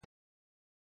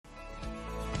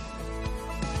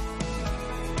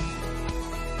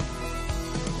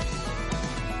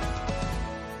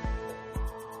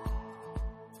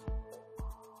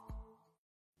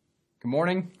Good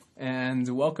morning and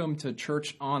welcome to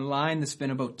Church Online. It's been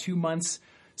about 2 months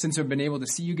since I've been able to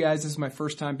see you guys. This is my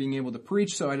first time being able to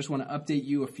preach, so I just want to update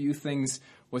you a few things,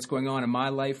 what's going on in my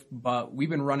life. But we've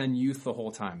been running youth the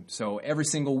whole time. So every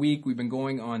single week we've been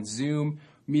going on Zoom,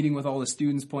 meeting with all the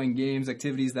students, playing games,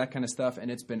 activities, that kind of stuff.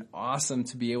 And it's been awesome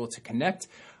to be able to connect.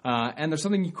 And there's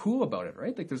something cool about it,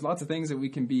 right? Like there's lots of things that we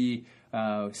can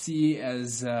see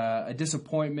as a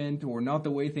disappointment or not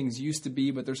the way things used to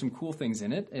be, but there's some cool things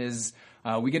in it.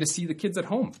 We get to see the kids at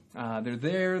home. They're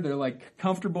there, they're like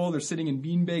comfortable, they're sitting in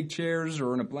beanbag chairs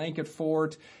or in a blanket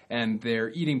fort, and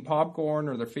they're eating popcorn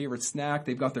or their favorite snack.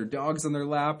 They've got their dogs on their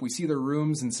lap. We see their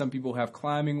rooms, and some people have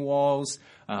climbing walls,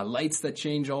 lights that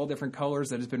change all different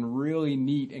colors. That has been really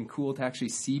neat and cool to actually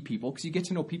see people, because you get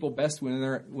to know people best when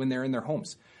they're in their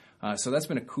homes. So that's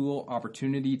been a cool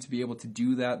opportunity to be able to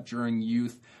do that during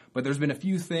youth. But there's been a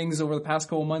few things over the past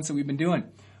couple months that we've been doing.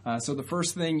 So the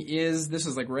first thing is, this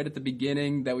is like right at the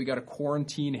beginning, that we got a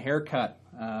quarantine haircut.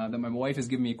 That my wife has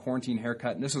given me a quarantine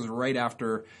haircut. And this was right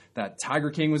after that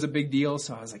Tiger King was a big deal.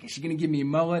 So I was like, is she going to give me a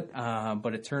mullet?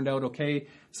 But it turned out okay.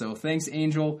 So thanks,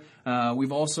 Angel.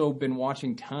 We've also been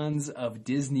watching tons of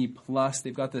Disney Plus.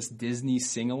 They've got this Disney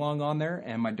sing-along on there.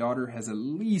 And my daughter has at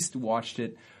least watched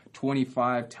it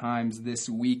 25 times this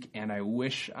week, and I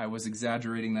wish I was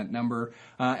exaggerating that number.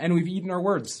 And we've eaten our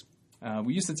words.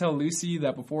 We used to tell Lucy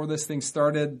that before this thing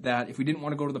started that if we didn't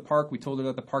want to go to the park, we told her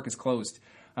that the park is closed.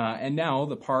 And now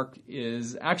the park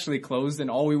is actually closed, and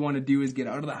all we want to do is get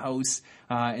out of the house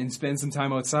and spend some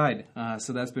time outside.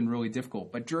 So that's been really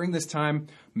difficult. But during this time,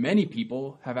 many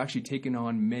people have actually taken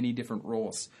on many different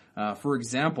roles. For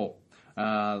example,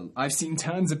 I've seen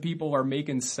tons of people are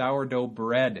making sourdough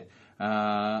bread.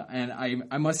 And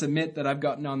I must admit that I've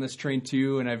gotten on this train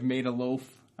too, and I've made a loaf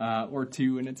or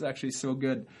two, and it's actually so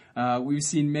good. We've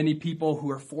seen many people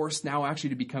who are forced now actually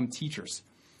to become teachers,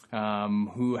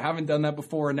 who haven't done that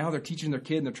before, and now they're teaching their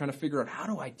kid, and they're trying to figure out, how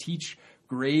do I teach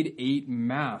grade 8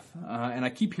 math? And I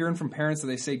keep hearing from parents that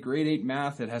they say grade 8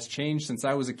 math, it has changed since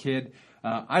I was a kid.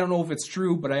 I don't know if it's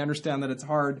true, but I understand that it's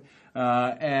hard.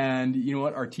 And you know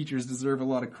what? Our teachers deserve a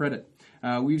lot of credit.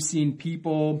 We've seen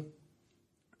people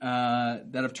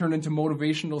that have turned into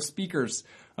motivational speakers,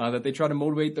 that they try to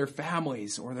motivate their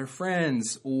families or their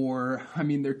friends or,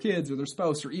 their kids or their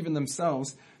spouse or even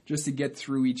themselves just to get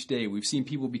through each day. We've seen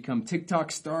people become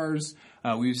TikTok stars.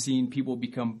 We've seen people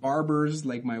become barbers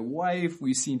like my wife.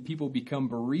 We've seen people become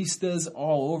baristas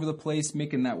all over the place,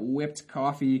 making that whipped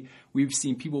coffee. We've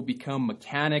seen people become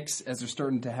mechanics as they're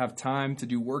starting to have time to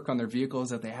do work on their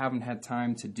vehicles that they haven't had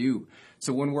time to do.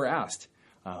 So when we're asked,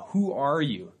 who are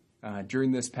you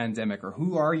during this pandemic, or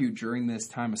who are you during this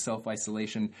time of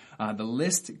self-isolation, the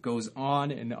list goes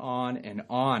on and on and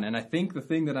on. And I think the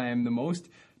thing that I am the most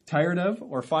tired of,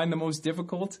 or find the most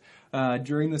difficult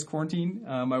during this quarantine,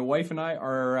 my wife and I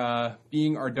are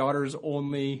being our daughter's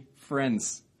only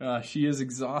friends. She is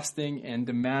exhausting and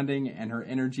demanding, and her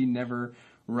energy never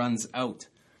runs out.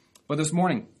 But this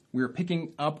morning, we were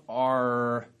picking up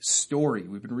our story.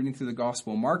 We've been reading through the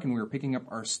Gospel of Mark, and we were picking up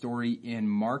our story in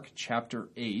Mark chapter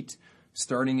 8,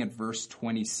 starting at verse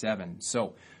 27.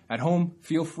 So at home,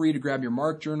 feel free to grab your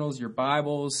Mark journals, your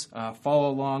Bibles, follow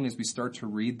along as we start to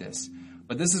read this.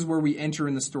 But this is where we enter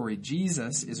in the story.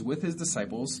 Jesus is with his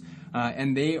disciples,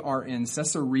 and they are in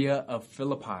Caesarea of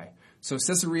Philippi. So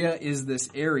Caesarea is this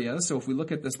area. So if we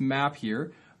look at this map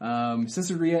here,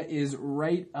 Caesarea is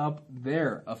right up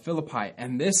there of Philippi,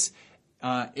 and this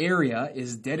area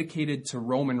is dedicated to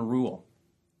Roman rule.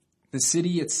 The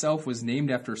city itself was named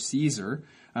after Caesar,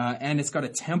 and it's got a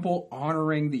temple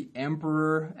honoring the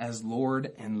emperor as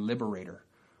Lord and Liberator.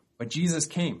 But Jesus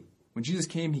came. When Jesus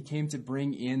came, he came to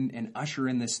bring in and usher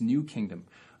in this new kingdom,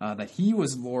 that he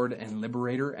was Lord and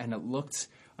Liberator, and it looked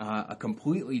a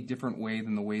completely different way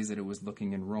than the ways that it was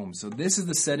looking in Rome. So this is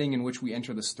the setting in which we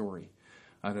enter the story.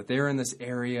 That they're in this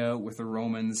area with the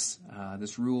Romans,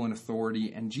 this rule and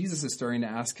authority, and Jesus is starting to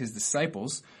ask his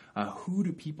disciples, who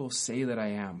do people say that I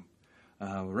am?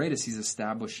 Right as he's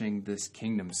establishing this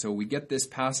kingdom. So we get this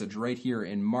passage right here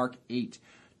in Mark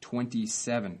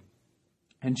 8:27.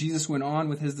 And Jesus went on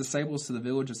with his disciples to the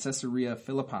village of Caesarea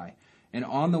Philippi, and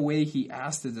on the way he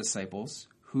asked the disciples,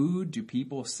 who do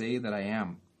people say that I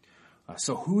am?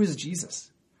 So who is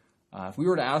Jesus? If we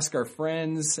were to ask our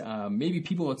friends, maybe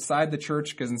people outside the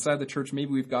church, because inside the church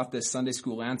maybe we've got this Sunday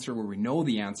school answer where we know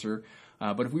the answer,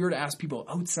 but if we were to ask people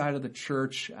outside of the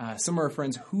church, some of our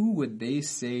friends, who would they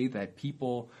say that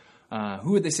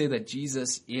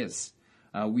Jesus is?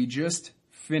 We just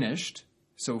finished,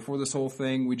 so for this whole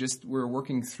thing, we're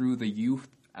working through the Youth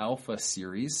Alpha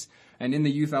series, and in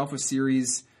the Youth Alpha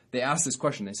series, they ask this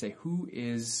question, they say, who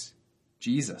is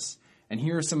Jesus? And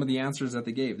here are some of the answers that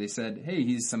they gave. They said, hey,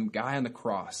 he's some guy on the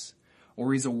cross,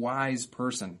 or he's a wise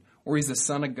person, or he's the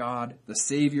Son of God, the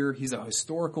Savior, he's a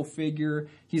historical figure,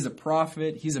 he's a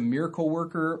prophet, he's a miracle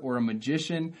worker or a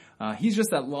magician. He's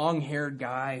just that long-haired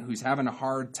guy who's having a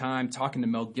hard time talking to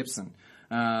Mel Gibson.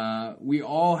 We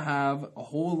have a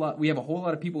whole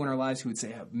lot of people in our lives who would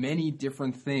say many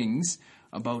different things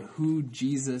about who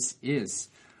Jesus is.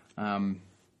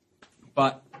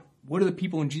 But what do the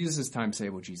people in Jesus' time say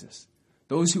about Jesus?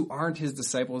 Those who aren't his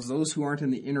disciples, those who aren't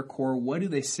in the inner core, what do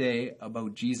they say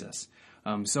about Jesus?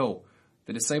 So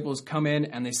the disciples come in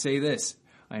and they say this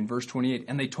in verse 28,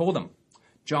 and they told him,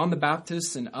 John the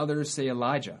Baptist and others say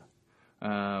Elijah,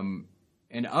 and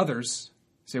others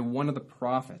say one of the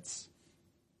prophets.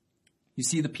 You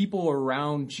see, the people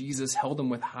around Jesus held him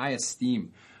with high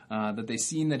esteem, that they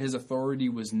seen that his authority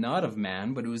was not of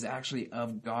man, but it was actually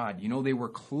of God. You know, they were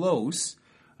close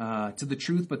to the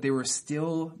truth, but they were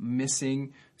still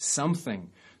missing something.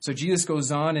 So Jesus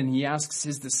goes on and he asks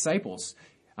his disciples,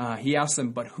 he asks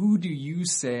them, but who do you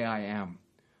say I am?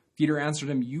 Peter answered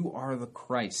him, you are the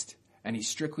Christ. And he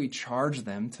strictly charged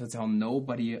them to tell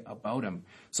nobody about him.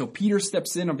 So Peter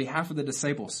steps in on behalf of the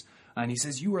disciples, and he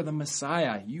says, you are the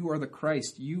Messiah, you are the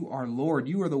Christ, you are Lord,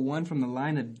 you are the one from the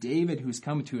line of David who's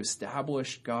come to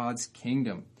establish God's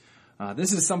kingdom.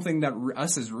 This is something that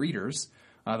us as readers,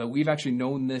 that we've actually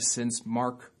known this since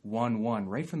Mark 1:1.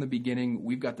 Right from the beginning,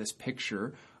 we've got this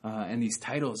picture and these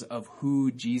titles of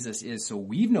who Jesus is. So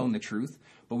we've known the truth,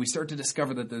 but we start to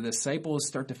discover that the disciples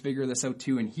start to figure this out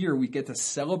too. And here we get to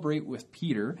celebrate with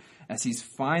Peter as he's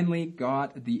finally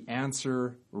got the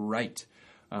answer right.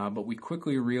 But we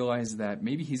quickly realize that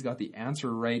maybe he's got the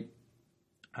answer right,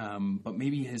 but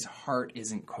maybe his heart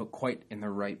isn't quite in the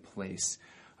right place.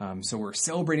 So we're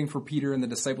celebrating for Peter and the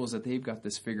disciples that they've got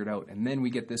this figured out. And then we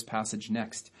get this passage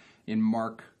next in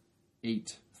Mark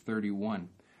 8:31.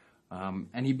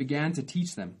 And he began to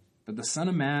teach them that the Son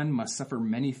of Man must suffer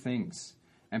many things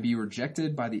and be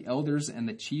rejected by the elders and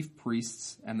the chief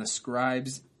priests and the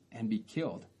scribes and be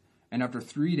killed, and after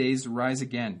 3 days rise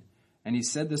again. And he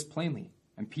said this plainly.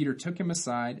 And Peter took him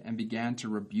aside and began to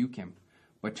rebuke him.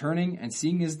 But turning and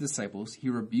seeing his disciples, he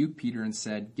rebuked Peter and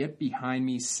said, get behind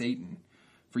me, Satan,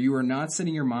 for you are not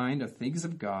setting your mind on things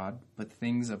of God, but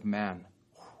things of man.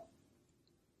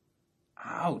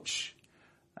 Ouch.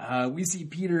 We see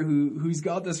Peter who's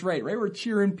got this right? We're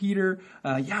cheering Peter.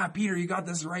 Yeah, Peter, you got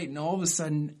this right. And all of a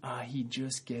sudden, he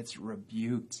just gets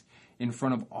rebuked in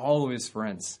front of all of his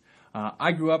friends.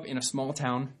 I grew up in a small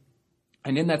town.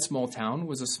 And in that small town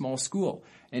was a small school.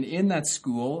 And in that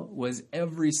school was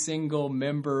every single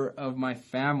member of my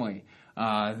family.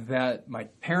 That my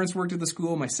parents worked at the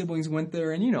school, my siblings went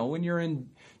there. And, you know, when you're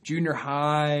in junior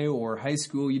high or high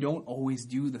school, you don't always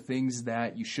do the things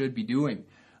that you should be doing.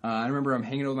 I remember I'm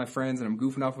hanging out with my friends and I'm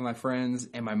goofing off with my friends.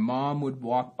 And my mom would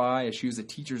walk by as she was a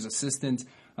teacher's assistant.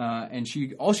 And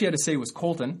all she had to say was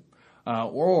Colton.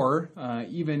 Or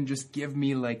even just give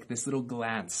me like this little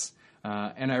glance.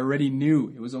 And I already knew.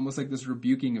 It was almost like this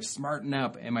rebuking of smarten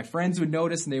up. And my friends would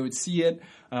notice and they would see it.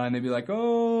 And they'd be like,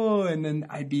 oh, and then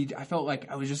I felt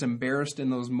like I was just embarrassed in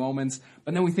those moments.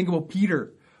 But then we think about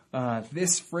Peter.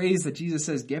 This phrase that Jesus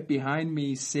says, get behind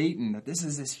me, Satan, that this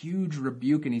is this huge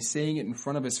rebuke. And he's saying it in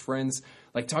front of his friends.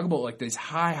 Like talk about like these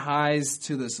high highs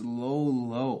to this low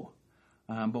low.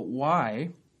 But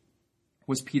why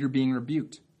was Peter being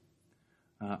rebuked?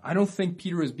 I don't think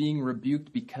Peter was being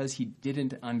rebuked because he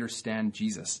didn't understand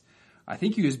Jesus. I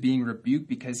think he was being rebuked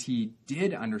because he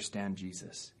did understand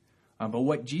Jesus. But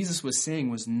what Jesus was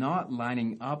saying was not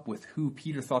lining up with who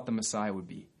Peter thought the Messiah would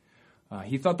be.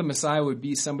 He thought the Messiah would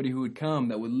be somebody who would come,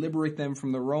 that would liberate them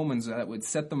from the Romans, that would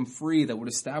set them free, that would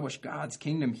establish God's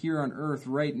kingdom here on earth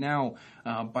right now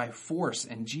by force.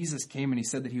 And Jesus came and he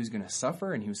said that he was going to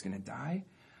suffer and he was going to die.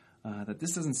 That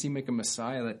this doesn't seem like a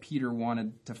Messiah that Peter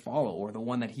wanted to follow or the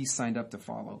one that he signed up to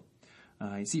follow.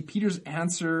 You see, Peter's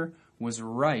answer was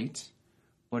right,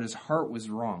 but his heart was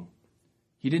wrong.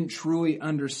 He didn't truly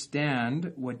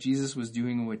understand what Jesus was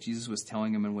doing and what Jesus was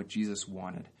telling him and what Jesus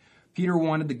wanted. Peter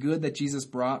wanted the good that Jesus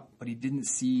brought, but he didn't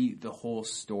see the whole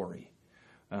story.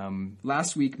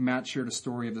 Last week, Matt shared a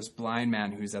story of this blind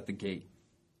man who's at the gate.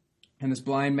 And this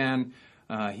blind man,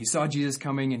 he saw Jesus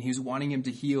coming and he was wanting him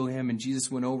to heal him, and Jesus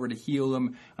went over to heal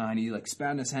him, and he like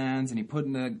spat in his hands and he put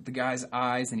in the guy's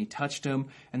eyes and he touched him,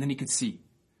 and then he could see.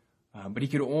 But he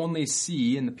could only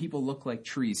see, and the people looked like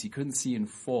trees. He couldn't see in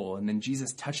full. And then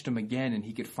Jesus touched him again and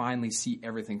he could finally see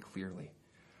everything clearly.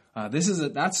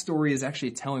 That story is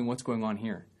actually telling what's going on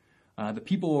here. The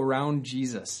people around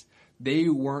Jesus, they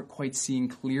weren't quite seeing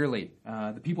clearly.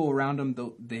 The people around him,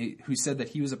 who said that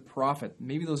he was a prophet,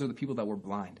 maybe those are the people that were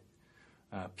blind.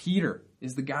 Peter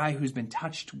is the guy who's been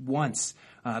touched once,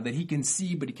 that he can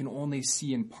see, but he can only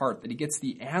see in part, that he gets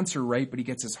the answer right, but he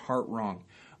gets his heart wrong.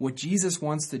 What Jesus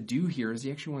wants to do here is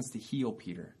he actually wants to heal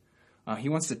Peter. He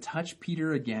wants to touch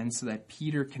Peter again so that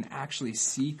Peter can actually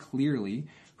see clearly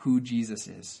who Jesus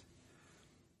is.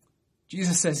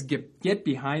 Jesus says, get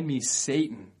behind me,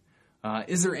 Satan.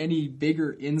 Is there any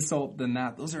bigger insult than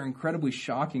that? Those are incredibly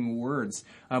shocking words.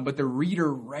 But the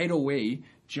reader right away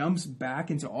jumps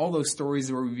back into all those stories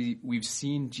where we've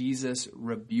seen Jesus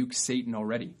rebuke Satan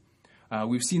already.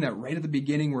 We've seen that right at the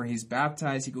beginning where he's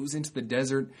baptized. He goes into the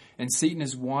desert, and Satan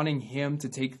is wanting him to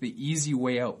take the easy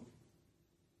way out.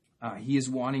 He's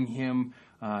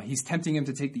tempting him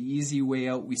to take the easy way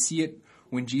out. We see it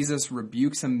when Jesus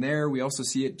rebukes him there. We also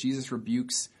see it, Jesus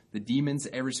rebukes the demons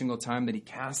every single time that he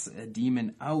casts a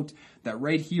demon out. That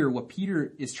right here, what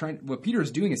Peter is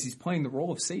doing is he's playing the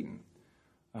role of Satan.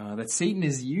 That Satan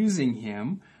is using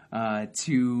him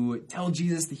to tell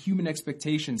Jesus the human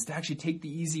expectations, to actually take the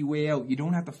easy way out. You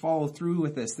don't have to follow through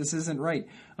with this. This isn't right.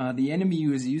 The enemy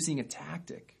is using a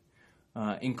tactic,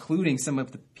 including some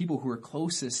of the people who are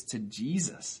closest to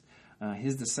Jesus,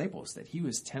 his disciples, that he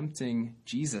was tempting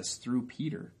Jesus through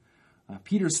Peter.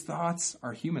 Peter's thoughts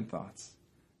are human thoughts,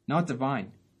 not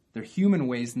divine. They're human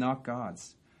ways, not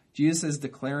God's. Jesus is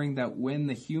declaring that when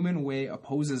the human way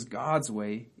opposes God's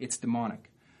way, it's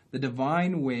demonic. The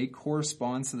divine way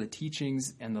corresponds to the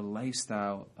teachings and the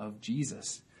lifestyle of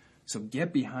Jesus. So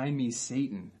get behind me,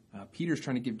 Satan. Peter's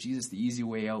trying to give Jesus the easy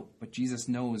way out, but Jesus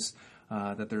knows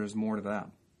that there is more to that.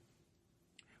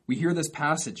 We hear this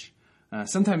passage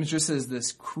sometimes just as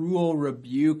this cruel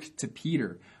rebuke to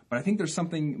Peter, but I think there's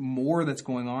something more that's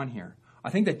going on here. I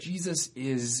think that Jesus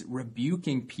is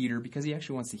rebuking Peter because he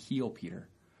actually wants to heal Peter.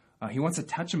 He wants to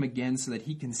touch him again so that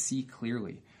he can see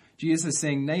clearly. Jesus is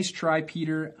saying, nice try,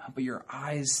 Peter, but your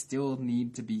eyes still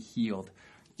need to be healed.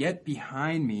 Get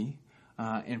behind me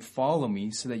and follow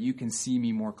me so that you can see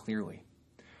me more clearly.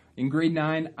 In grade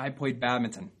 9, I played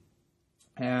badminton.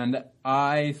 And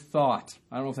I don't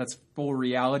know if that's full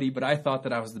reality, but I thought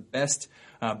that I was the best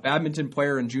badminton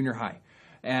player in junior high.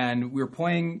 And we were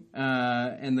playing,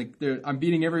 I'm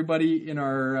beating everybody in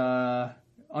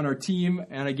on our team.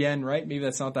 And again, right, maybe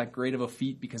that's not that great of a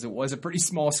feat because it was a pretty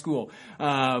small school.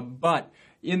 But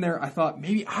in there,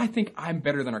 I think I'm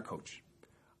better than our coach.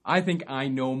 I think I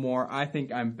know more. I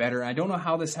think I'm better. I don't know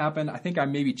how this happened. I think I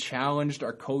maybe challenged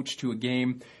our coach to a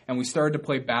game, and we started to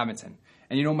play badminton.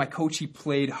 And my coach, he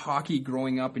played hockey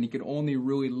growing up, and he could only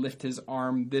really lift his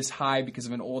arm this high because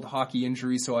of an old hockey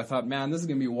injury. So I thought, man, this is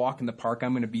going to be a walk in the park.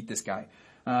 I'm going to beat this guy.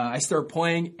 I start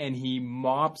playing, and he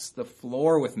mops the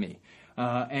floor with me.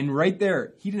 And right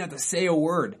there, he didn't have to say a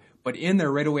word. But in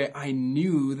there right away, I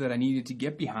knew that I needed to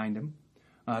get behind him,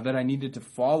 that I needed to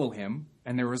follow him,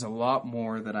 and there was a lot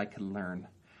more that I could learn.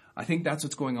 I think that's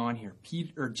what's going on here.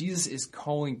 Jesus is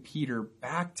calling Peter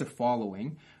back to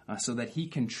following so that he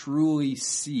can truly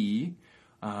see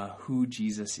who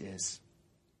Jesus is.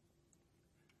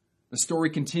 The story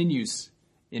continues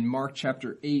in Mark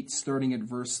chapter 8, starting at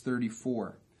verse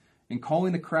 34. And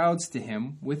calling the crowds to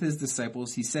him with his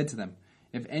disciples, he said to them,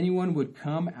 if anyone would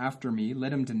come after me,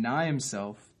 let him deny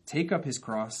himself, take up his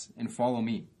cross, and follow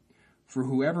me. For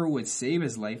whoever would save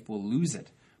his life will lose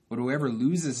it, but whoever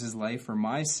loses his life for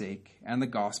my sake and the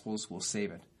gospel's will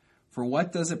save it. For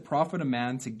what does it profit a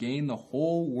man to gain the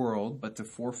whole world but to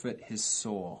forfeit his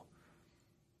soul?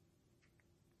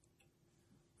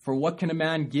 For what can a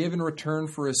man give in return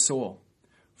for his soul?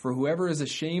 For whoever is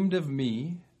ashamed of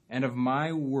me and of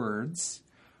my words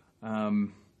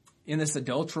in this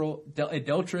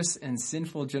adulterous and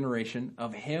sinful generation,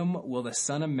 of him will the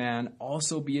Son of Man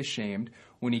also be ashamed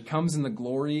when he comes in the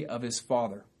glory of his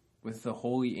Father with the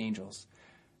holy angels.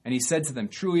 And he said to them,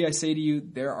 truly I say to you,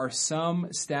 there are some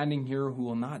standing here who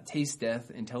will not taste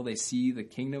death until they see the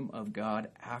kingdom of God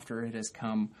after it has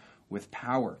come with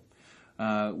power.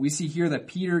 We see here that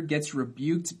Peter gets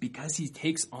rebuked because he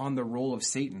takes on the role of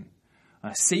Satan.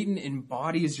 Satan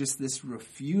embodies just this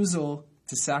refusal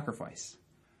to sacrifice,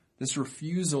 this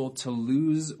refusal to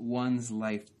lose one's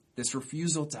life, this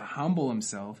refusal to humble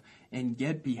himself and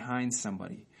get behind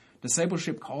somebody.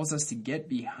 Discipleship calls us to get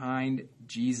behind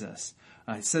Jesus.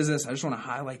 It says this, I just want to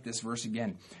highlight this verse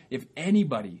again. If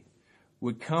anybody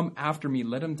would come after me,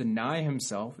 let him deny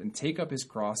himself and take up his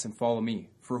cross and follow me.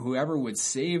 For whoever would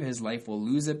save his life will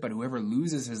lose it, but whoever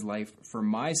loses his life for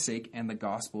my sake and the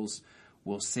gospel's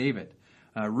will save it.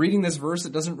 Reading this verse,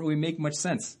 it doesn't really make much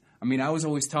sense. I mean, I was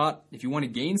always taught if you want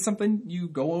to gain something, you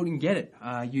go out and get it.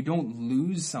 You don't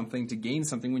lose something to gain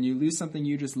something. When you lose something,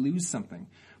 you just lose something.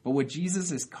 But what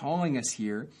Jesus is calling us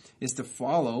here is to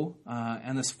follow,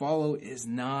 and this follow is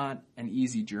not an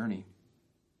easy journey.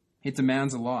 It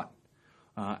demands a lot.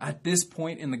 At this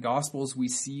point in the Gospels, we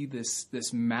see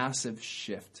this massive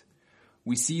shift.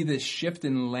 We see this shift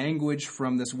in language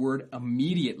from this word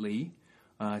immediately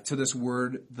to this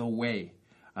word the way.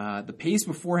 The pace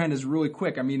beforehand is really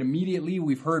quick. I mean, immediately,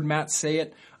 we've heard Matt say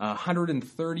it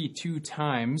 132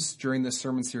 times during this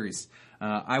sermon series.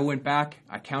 I went back,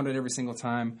 I counted every single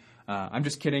time. I'm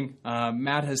just kidding.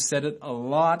 Matt has said it a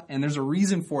lot, and there's a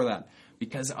reason for that.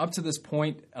 Because up to this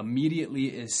point, immediately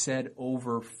is said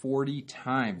over 40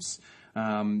 times.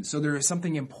 So there is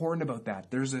something important about that.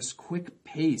 There's this quick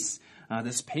pace,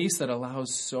 this pace that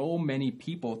allows so many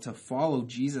people to follow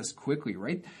Jesus quickly,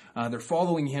 right? They're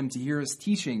following him to hear his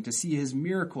teaching, to see his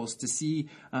miracles, to see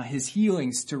his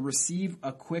healings, to receive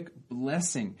a quick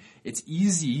blessing. It's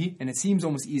easy, and it seems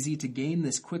almost easy to gain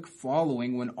this quick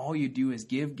following when all you do is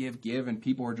give, and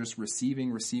people are just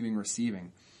receiving.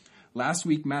 Last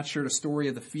week, Matt shared a story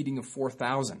of the feeding of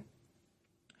 4,000.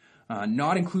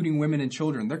 Not including women and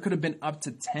children. There could have been up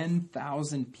to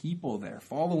 10,000 people there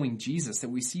following Jesus, that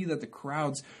we see that the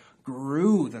crowds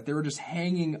grew, that they were just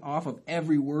hanging off of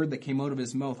every word that came out of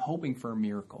his mouth, hoping for a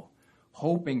miracle,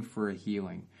 hoping for a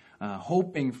healing,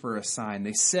 hoping for a sign.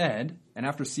 They said, and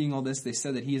after seeing all this, they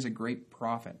said that he is a great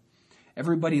prophet.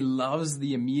 Everybody loves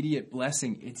the immediate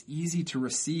blessing. It's easy to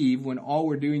receive when all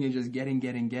we're doing is just getting.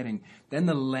 Then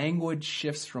the language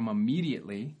shifts from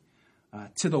immediately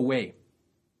to the way.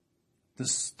 The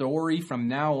story from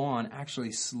now on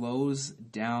actually slows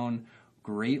down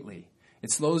greatly.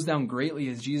 It slows down greatly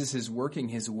as Jesus is working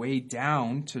his way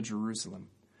down to Jerusalem.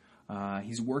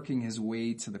 He's working his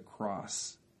way to the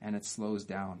cross, and it slows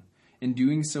down. In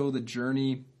doing so, the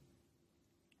journey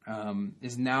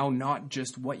is now not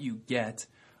just what you get.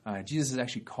 Jesus is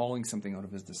actually calling something out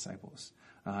of his disciples.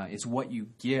 It's what you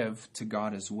give to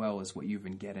God as well as what you've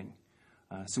been getting.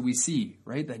 So we see,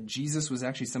 right, that Jesus was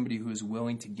actually somebody who was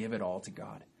willing to give it all to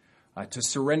God, to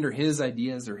surrender his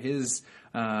ideas or his,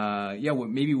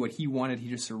 what he wanted. He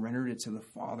just surrendered it to the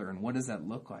Father. And what does that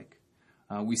look like?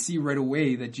 We see right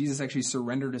away that Jesus actually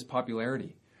surrendered his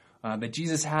popularity, that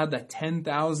Jesus had that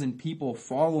 10,000 people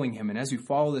following him. And as we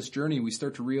follow this journey, we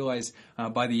start to realize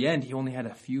by the end, he only had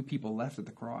a few people left at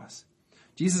the cross.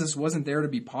 Jesus wasn't there to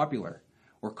be popular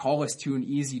or call us to an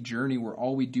easy journey where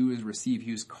all we do is receive.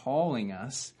 He was calling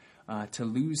us to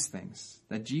lose things,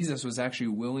 that Jesus was actually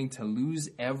willing to lose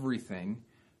everything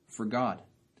for God.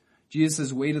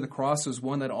 Jesus' way to the cross was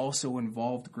one that also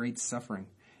involved great suffering.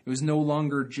 It was no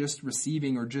longer just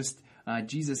receiving or just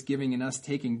Jesus giving and us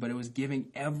taking, but it was giving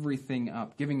everything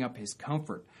up, giving up his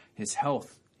comfort, his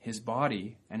health, his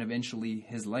body, and eventually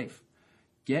his life.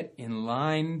 Get in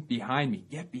line behind me.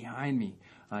 Get behind me.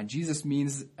 Jesus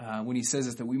means, when he says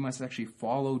this, that we must actually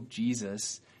follow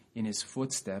Jesus in his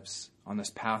footsteps on this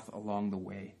path along the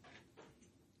way.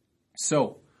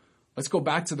 So, let's go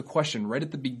back to the question right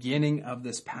at the beginning of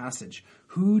this passage.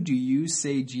 Who do you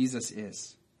say Jesus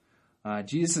is?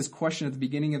 Jesus' question at the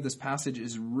beginning of this passage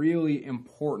is really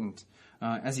important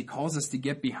as he calls us to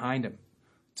get behind him,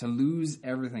 to lose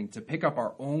everything, to pick up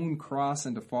our own cross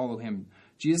and to follow him.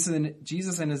 Jesus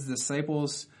and his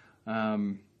disciples,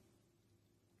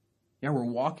 we're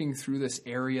walking through this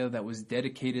area that was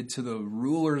dedicated to the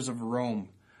rulers of Rome.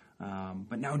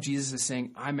 But now Jesus is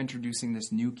saying, I'm introducing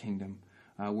this new kingdom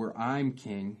where I'm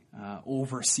king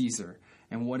over Caesar.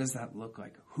 And what does that look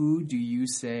like? Who do you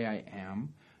say I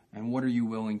am? And what are you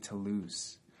willing to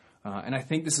lose? And I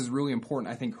think this is really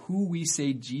important. I think who we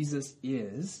say Jesus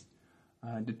is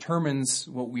determines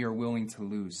what we are willing to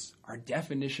lose. Our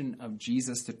definition of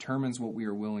Jesus determines what we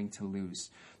are willing to lose.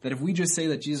 That if we just say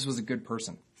that Jesus was a good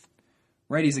person,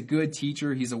 right? He's a good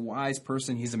teacher. He's a wise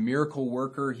person. He's a miracle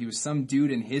worker. He was some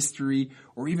dude in history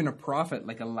or even a prophet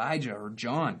like Elijah or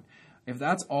John. If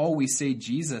that's all we say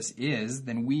Jesus is,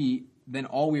 then we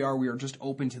are just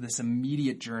open to this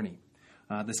immediate journey,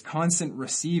 this constant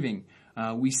receiving.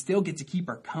 We still get to keep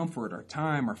our comfort, our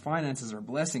time, our finances, our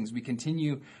blessings. We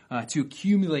continue to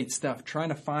accumulate stuff, trying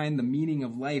to find the meaning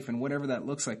of life and whatever that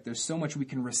looks like. There's so much we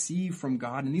can receive from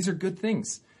God, and these are good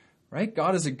things. Right?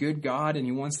 God is a good God, and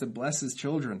he wants to bless his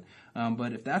children.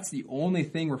 But if that's the only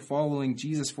thing we're following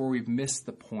Jesus for, we've missed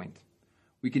the point.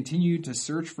 We continue to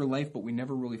search for life, but we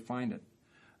never really find it.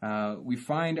 We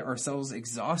find ourselves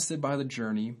exhausted by the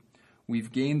journey.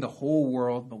 We've gained the whole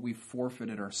world, but we've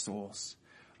forfeited our souls.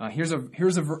 Here's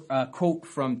a quote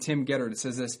from Tim Gettard. It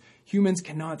says this: humans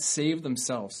cannot save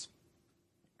themselves.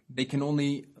 They can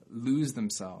only lose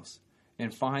themselves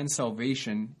and find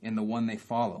salvation in the one they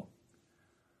follow.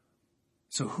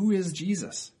 So who is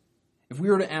Jesus? If we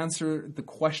were to answer the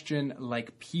question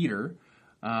like Peter,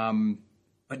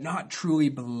 but not truly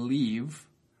believe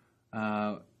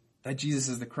that Jesus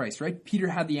is the Christ, right? Peter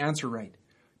had the answer right.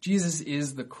 Jesus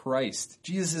is the Christ.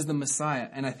 Jesus is the Messiah.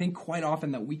 And I think quite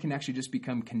often that we can actually just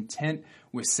become content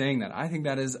with saying that. I think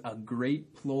that is a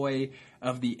great ploy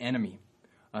of the enemy.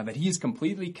 That he is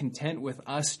completely content with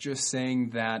us just saying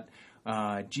that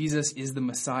Jesus is the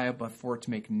Messiah, but for it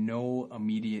to make no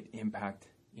immediate impact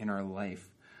in our life.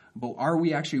 But are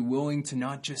we actually willing to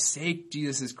not just say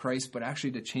Jesus is Christ, but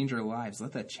actually to change our lives?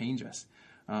 Let that change us.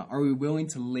 Are we willing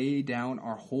to lay down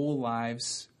our whole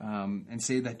lives and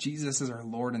say that Jesus is our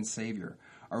Lord and Savior?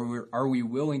 Are we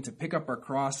willing to pick up our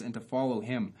cross and to follow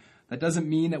him? That doesn't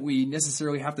mean that we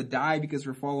necessarily have to die because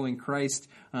we're following Christ.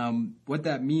 What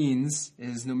that means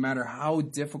is no matter how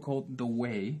difficult the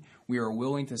way, we are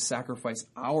willing to sacrifice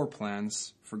our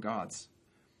plans for God's.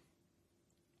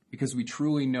 Because we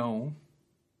truly know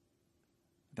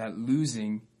that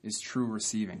losing is true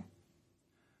receiving.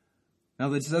 Now,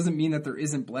 this doesn't mean that there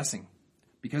isn't blessing,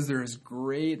 because there's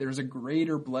a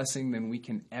greater blessing than we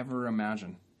can ever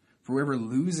imagine. For whoever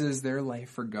loses their life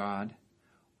for God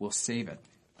will save it.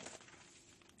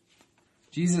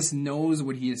 Jesus knows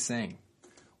what he is saying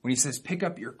when he says, pick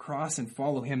up your cross and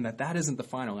follow him, that isn't the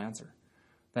final answer.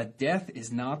 That death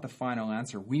is not the final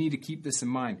answer. We need to keep this in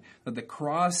mind, that the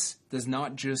cross does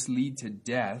not just lead to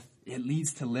death, it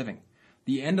leads to living.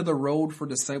 The end of the road for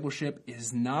discipleship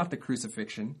is not the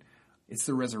crucifixion, it's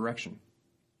the resurrection.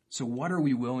 So what are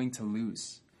we willing to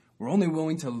lose? We're only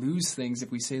willing to lose things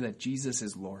if we say that Jesus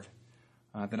is Lord,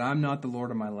 that I'm not the Lord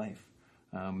of my life.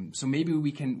 So maybe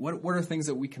we can, what are things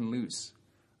that we can lose?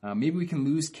 Maybe we can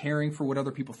lose caring for what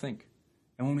other people think.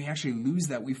 And when we actually lose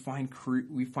that, we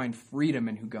find freedom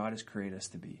in who God has created us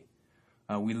to be.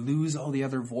 We lose all the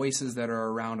other voices that are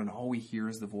around, and all we hear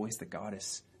is the voice that God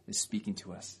is speaking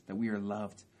to us, that we are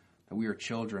loved, that we are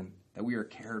children, that we are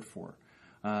cared for.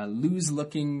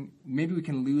 Maybe we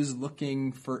can lose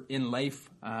looking for in life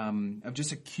of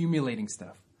just accumulating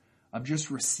stuff, of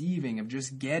just receiving, of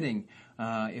just getting.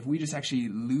 If we just actually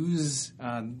lose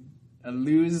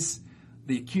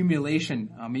the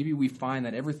accumulation, maybe we find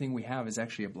that everything we have is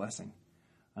actually a blessing.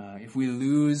 If we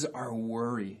lose our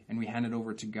worry and we hand it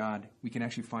over to God, we can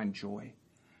actually find joy.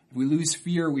 If we lose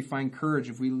fear, we find courage.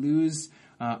 If we lose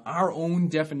our own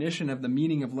definition of the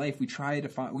meaning of life, we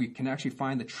can actually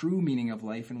find the true meaning of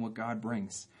life and what God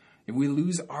brings. If we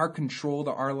lose our control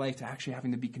to our life, to actually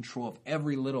having to be control of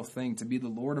every little thing, to be the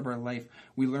Lord of our life,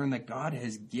 we learn that God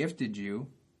has gifted you,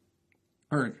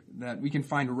 or that we can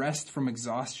find rest from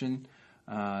exhaustion.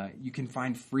 You can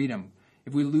find freedom.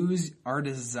 If we lose our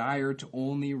desire to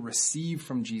only receive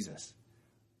from Jesus,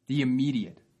 the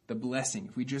immediate, the blessing,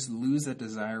 if we just lose that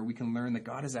desire, we can learn that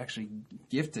God has actually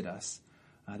gifted us,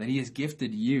 that he has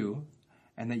gifted you,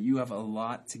 and that you have a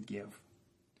lot to give.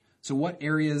 So what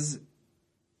areas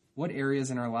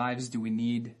in our lives do we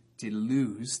need to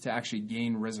lose to actually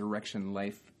gain resurrection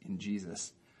life in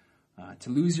Jesus? To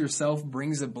lose yourself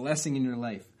brings a blessing in your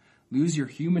life. Lose your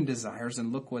human desires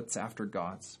and look what's after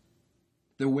God's.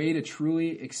 The way to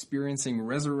truly experiencing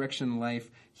resurrection life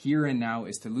here and now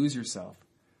is to lose yourself,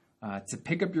 to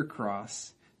pick up your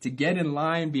cross, to get in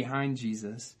line behind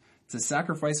Jesus, to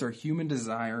sacrifice our human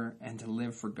desire, and to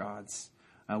live for God's.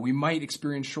 We might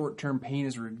experience short-term pain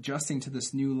as we're adjusting to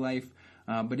this new life,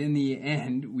 but in the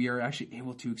end, we are actually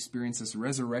able to experience this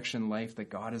resurrection life that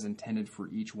God has intended for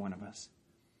each one of us.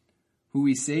 Who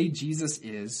we say Jesus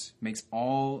is makes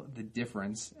all the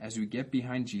difference as we get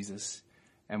behind Jesus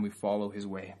and we follow his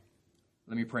way.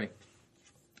 Let me pray.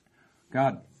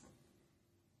 God,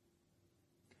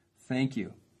 thank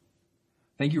you.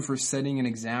 Thank you for setting an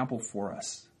example for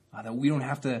us, that we don't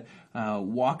have to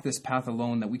walk this path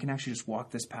alone, that we can actually just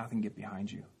walk this path and get behind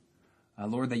you.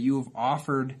 Lord, that you have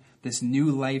offered this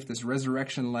new life, this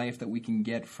resurrection life that we can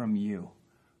get from you.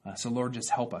 So Lord, just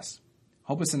help us.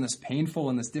 Help us in this painful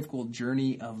and this difficult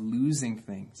journey of losing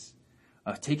things,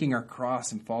 of taking our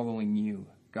cross and following you.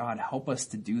 God, help us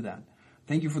to do that.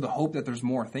 Thank you for the hope that there's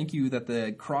more. Thank you that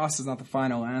the cross is not the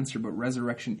final answer, but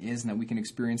resurrection is, and that we can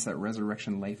experience that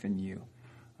resurrection life in you.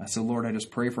 So Lord, I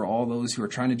just pray for all those who are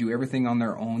trying to do everything on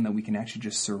their own, that we can actually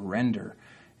just surrender.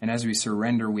 And as we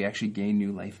surrender, we actually gain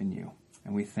new life in you.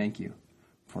 And we thank you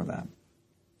for that.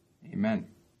 Amen.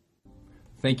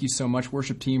 Thank you so much,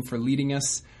 worship team, for leading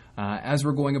us. As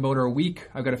we're going about our week,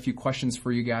 I've got a few questions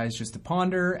for you guys just to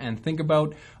ponder and think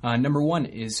about. Number one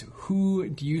is, who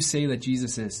do you say that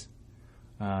Jesus is?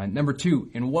 Number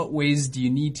two, in what ways do you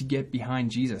need to get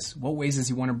behind Jesus? What ways does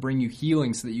he want to bring you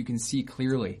healing so that you can see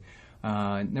clearly?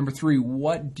 Number 3,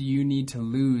 what do you need to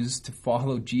lose to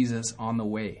follow Jesus on the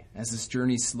way? As this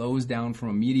journey slows down from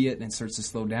immediate and starts to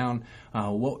slow down,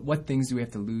 what things do we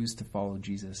have to lose to follow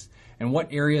Jesus? And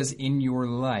what areas in your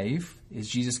life is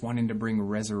Jesus wanting to bring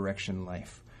resurrection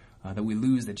life that we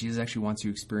lose, that Jesus actually wants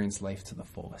you to experience life to the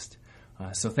fullest?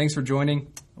 So thanks for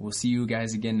joining. We'll see you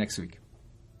guys again next week.